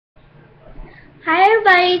Hi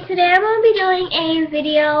everybody, today I'm going to be doing a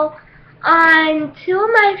video on two of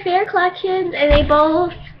my favorite collections, and they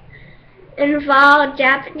both involve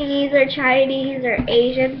Japanese or Chinese or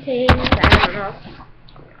Asian things, I don't know.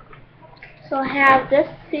 So I have this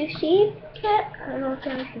sushi kit, I don't know what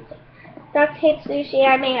I should say. Duct tape sushi,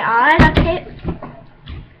 I made all duct tape.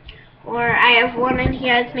 Or I have one in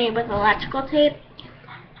here that's made with electrical tape.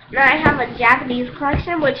 Now I have a Japanese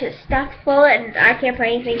collection which is stuffed full and I can't put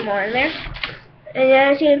anything more in there. And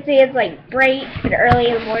as you can see, it's like bright and early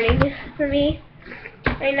in the morning for me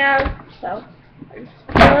right now, so I'm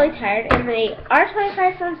still really tired. And they are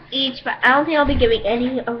 25 cents each, but I don't think I'll be giving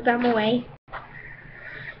any of them away.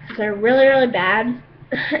 They're really, really bad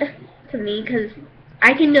to me because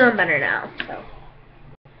I can do them better now. So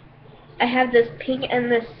I have this pink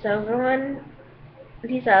and this silver one.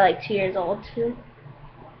 These are like 2 years old too.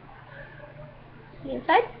 The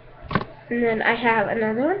inside. And then I have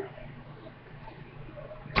another one.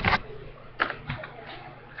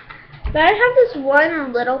 But I have this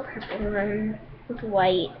one little purple one with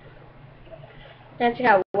white. Then it's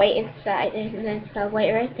got white inside, and then it's got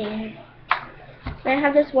white right there. Then I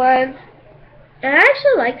have this one, and I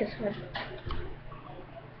actually like this one.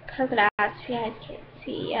 Polka dots, if you guys can't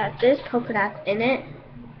see. Yeah, there's polka dots in it.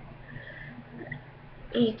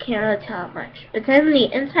 You can't really tell much. But then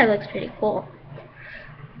the inside looks pretty cool.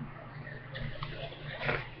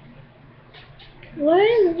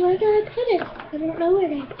 Where did I put it? I don't know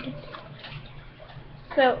where I put it.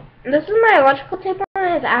 So, this is my electrical tape on.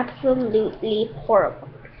 It's absolutely horrible.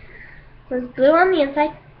 There's blue on the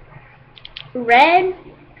inside, red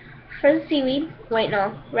for the seaweed. Wait,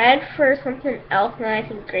 no. Red for something else, and then I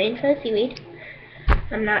think green for the seaweed.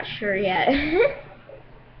 I'm not sure yet.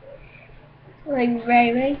 Like,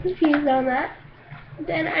 very, very confused on that.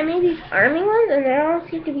 Then I made these army ones, and they all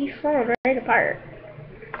seem to be falling right apart.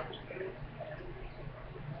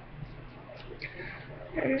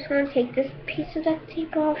 I'm just going to take this piece of duct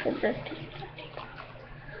tape off and this piece of duct tape off.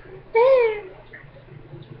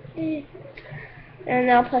 There!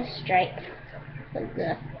 And I'll put a stripe like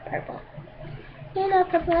the purple. And I'll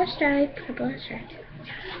purple a stripe, purple a stripe.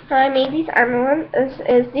 So I made these army ones. This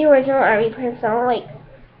is the original army print, so I'll like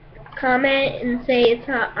comment and say it's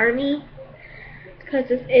not army because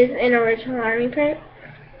this is an original army print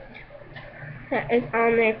that is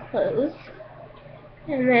on their clothes.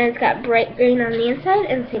 And then it's got bright green on the inside,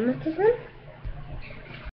 and same with this one.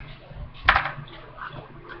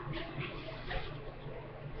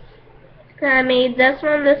 And I made this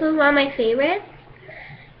one. This is one of my favorites.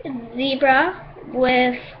 It's zebra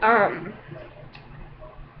with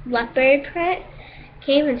leopard print.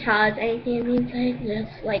 Can't even tell it's anything on the inside.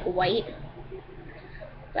 Just like white.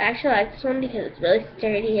 But actually, I like this one because it's really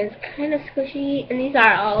sturdy. It's kind of squishy, and these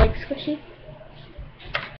are all like squishy.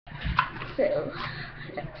 So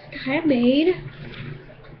handmade.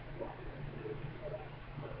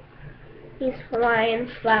 These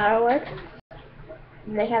Hawaiian flower work.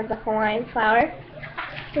 And they have the Hawaiian flower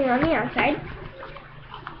thing on the outside.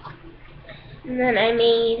 And then I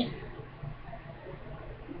made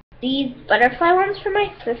these butterfly ones for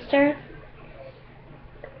my sister.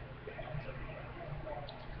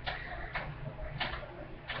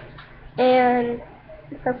 And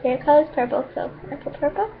her favorite color is purple, so I put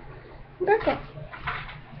purple and purple.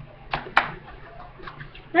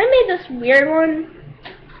 I made this weird one,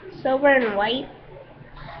 silver and white.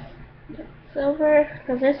 Silver,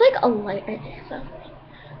 because there's like a light right there, so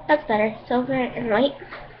that's better. Silver and white.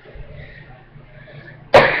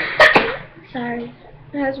 Sorry.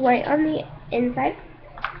 It has white on the inside.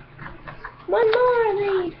 One more,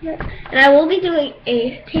 and I will be doing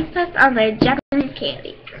a taste test on the Japanese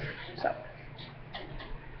candy. So,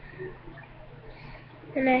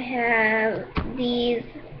 and I have these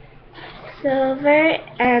silver,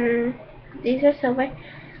 and these are silver.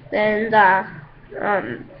 Then the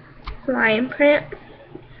Hawaiian print,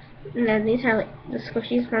 and then these are like the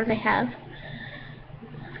squishiest ones I have.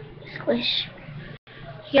 Squish.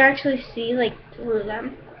 You can actually see like through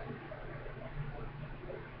them.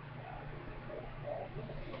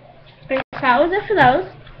 And so that was it for those.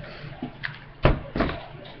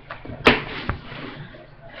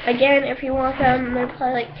 Again, if you want them, they're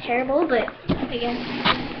probably like terrible, but again,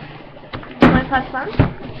 my plus one.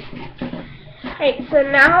 Alright, so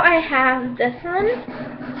now I have this one.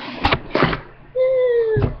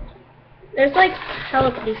 Woo. There's like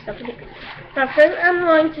hella pretty stuff in it. Now first I'm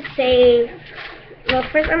going to save, well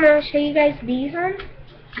first I'm going to show you guys these ones.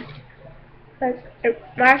 But,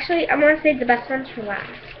 actually I'm going to save the best ones for last.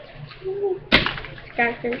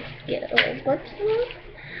 Guys can get a little bunch of them.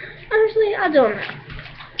 Honestly, I'll do them now.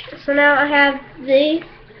 So now I have these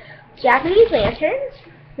Japanese lanterns.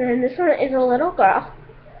 And this one is a little girl.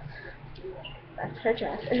 That's her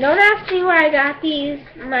dress. And don't ask me where I got these.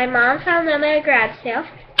 My mom found them at a garage sale.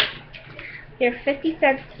 They're 50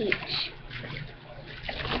 cents each.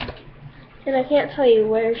 And I can't tell you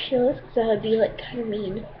where she lives because that would be like kind of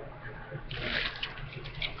mean.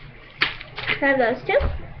 I have those two.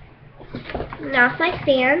 Now my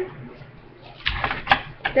fan.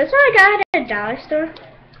 This one I got at a dollar store.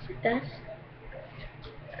 Like this.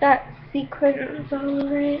 It's got sequins all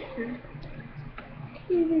over it.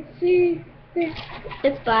 You can see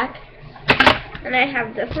it's black. And I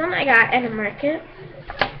have this one I got at a market.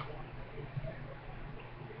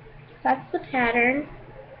 That's the pattern.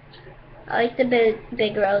 I like the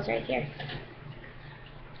big rose right here.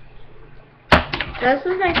 This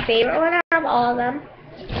is my favorite one out of all of them.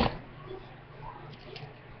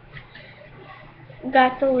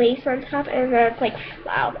 Got the lace on top and then it's like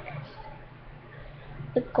flowers.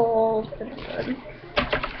 The gold and the ones.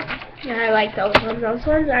 Yeah, I like those ones. That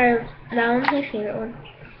one's my favorite one.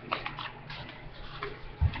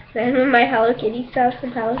 Then my Hello Kitty stuff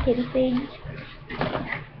and Hello Kitty things.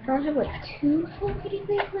 I have like 2 Hello Kitty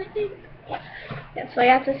things, I think. Yeah, so I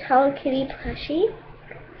got this Hello Kitty plushie.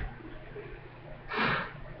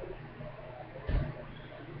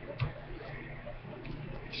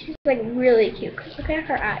 She's like really cute. Look at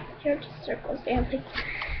her eyes. Here are just circles dancing.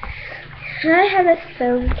 And I have this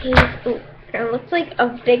phone case. Ooh, it looks like a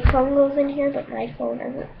big phone goes in here, but my phone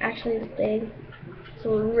isn't actually this big. It's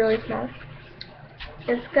really small.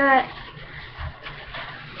 It's got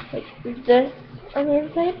like this on the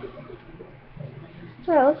inside.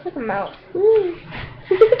 Oh, it looks like a mouse. Ooh.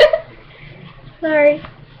 Sorry.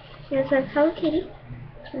 And it says Hello Kitty.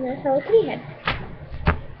 And there's Hello Kitty head.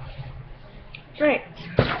 Right.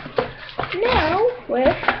 Now,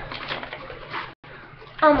 with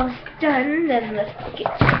almost done, then let's get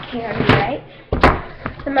some candy, right?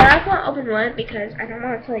 So I'm not going to open one because I don't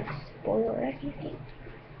want it to like spoil or anything.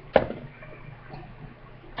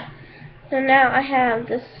 So now I have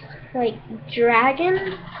this like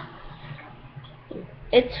dragon.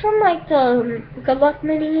 It's from like the Good Luck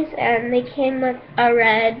minis, and they came with a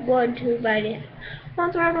red one too, but I didn't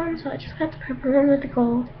want the red one, so I just got the purple one with the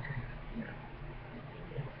gold.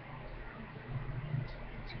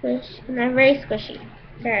 Squish, and they're very squishy.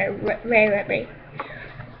 They're very rubbery.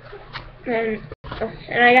 And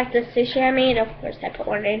I got this sushi I made. Of course, I put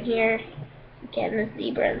one in here. Again, the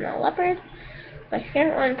zebra and the leopard. My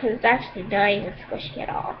favorite one because it's actually not even squishy at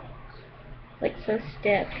all. Like so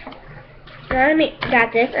stiff. Now I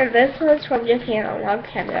got this, and this one's from Japan a long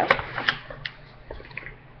time ago.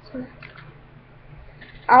 So,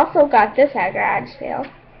 I also got this at a garage sale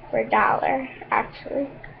for $1, actually.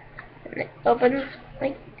 And it opens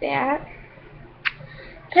like that.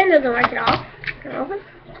 Pen doesn't work at all. Open.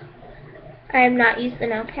 I have not used the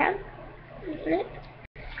notepad. Open it.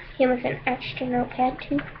 Came with an extra notepad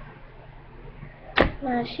too.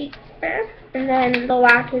 Sheets there. And then the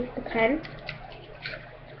lock is the pen.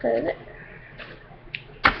 Close it.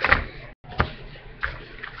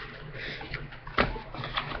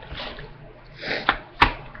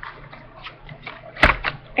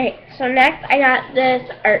 Alright, so next I got this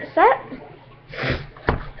art set.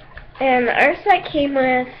 And the art set came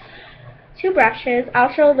with 2 brushes.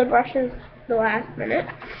 I'll show the brushes the last minute.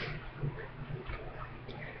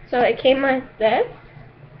 So it came with this.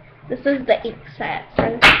 This is the ink set.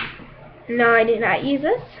 No, I did not use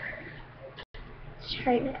this. Let's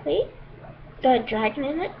try to see. Got a dragon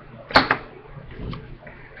in it.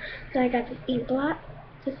 So I got this ink blot,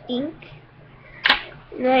 this ink.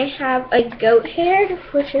 And I have a goat hair,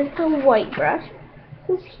 which is the white brush.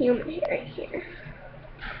 This is human hair right here.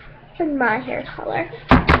 And my hair color.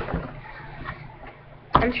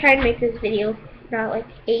 I'm trying to make this video not like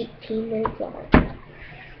 18 minutes long.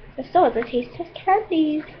 I still have the taste test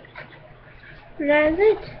candies. And that is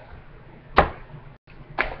it.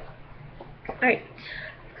 Alright.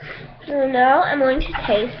 So now I'm going to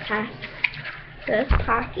taste test this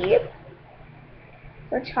Pocky.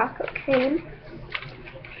 The chocolate cream.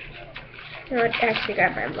 No, let's actually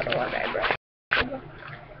grab my little one I brought.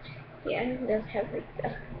 Yeah, it does have like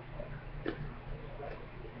the...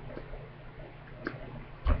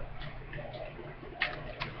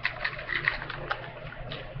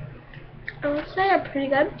 I would say they're pretty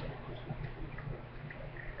good.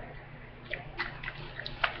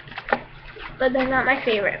 But they're not my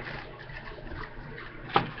favorite.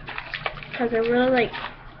 Because they're really like,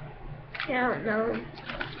 I don't know.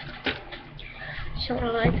 I don't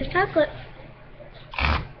really like the chocolate.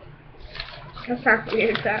 That's not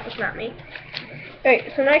weird, that was not me.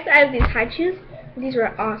 Alright, so next I have these high chews. These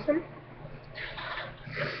were awesome.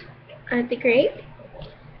 the grape.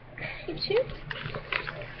 Too.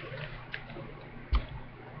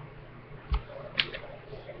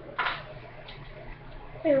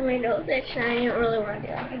 And my nose itch, and I didn't really want to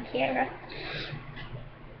do that on camera.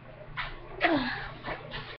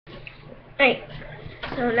 Alright,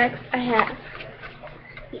 so next I have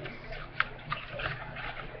these.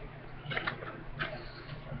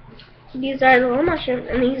 These are the little mushrooms,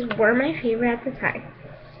 and these were my favorite at the time.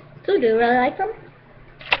 Still do really like them.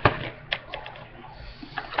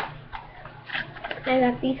 I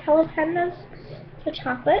got these jalapenos, the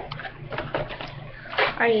chocolate.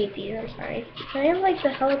 I ate these, I'm sorry. I have like the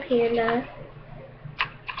jalapeno.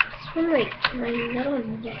 It's from like my little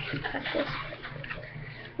nephew.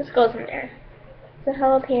 This goes in there. The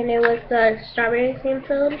jalapeno with the strawberry cream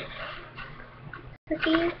filled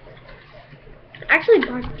cookies. I actually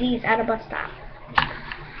bought these at a bus stop.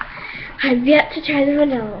 I've yet to try the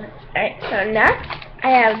vanilla ones. Alright, so next I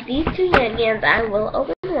have these two Yan-Yans. I will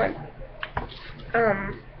open one.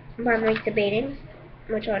 But I'm like debating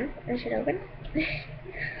which one I should open.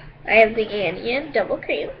 I have the Yan-Yan double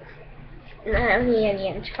cream. And I have the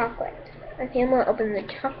Yan-Yan chocolate. I think I'm going to open the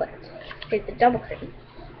chocolate. Take the double cream.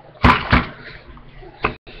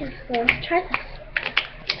 So let's try this.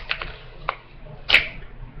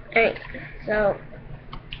 Alright, so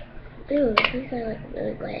ooh, these are like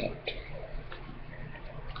really wet.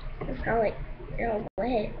 It's not like they're all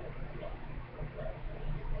wet.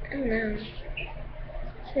 I don't know.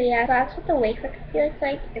 So yeah, so that's what the wafer cookie looks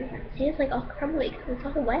like. And see, it's like all crumbly because it's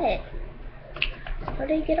all wet. How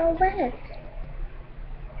did it get all wet?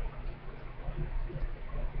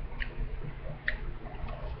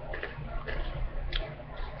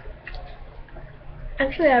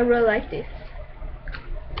 Actually, I really like this.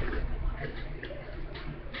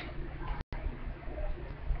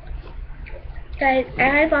 Guys,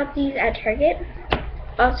 and I bought these at Target.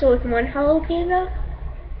 Also with one jalapeno.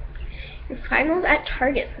 You find those at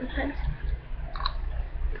Target sometimes.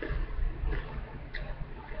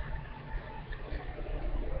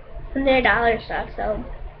 And they're dollar stuff, so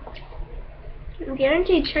I'm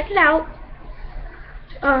guaranteed check it out.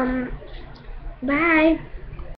 Bye.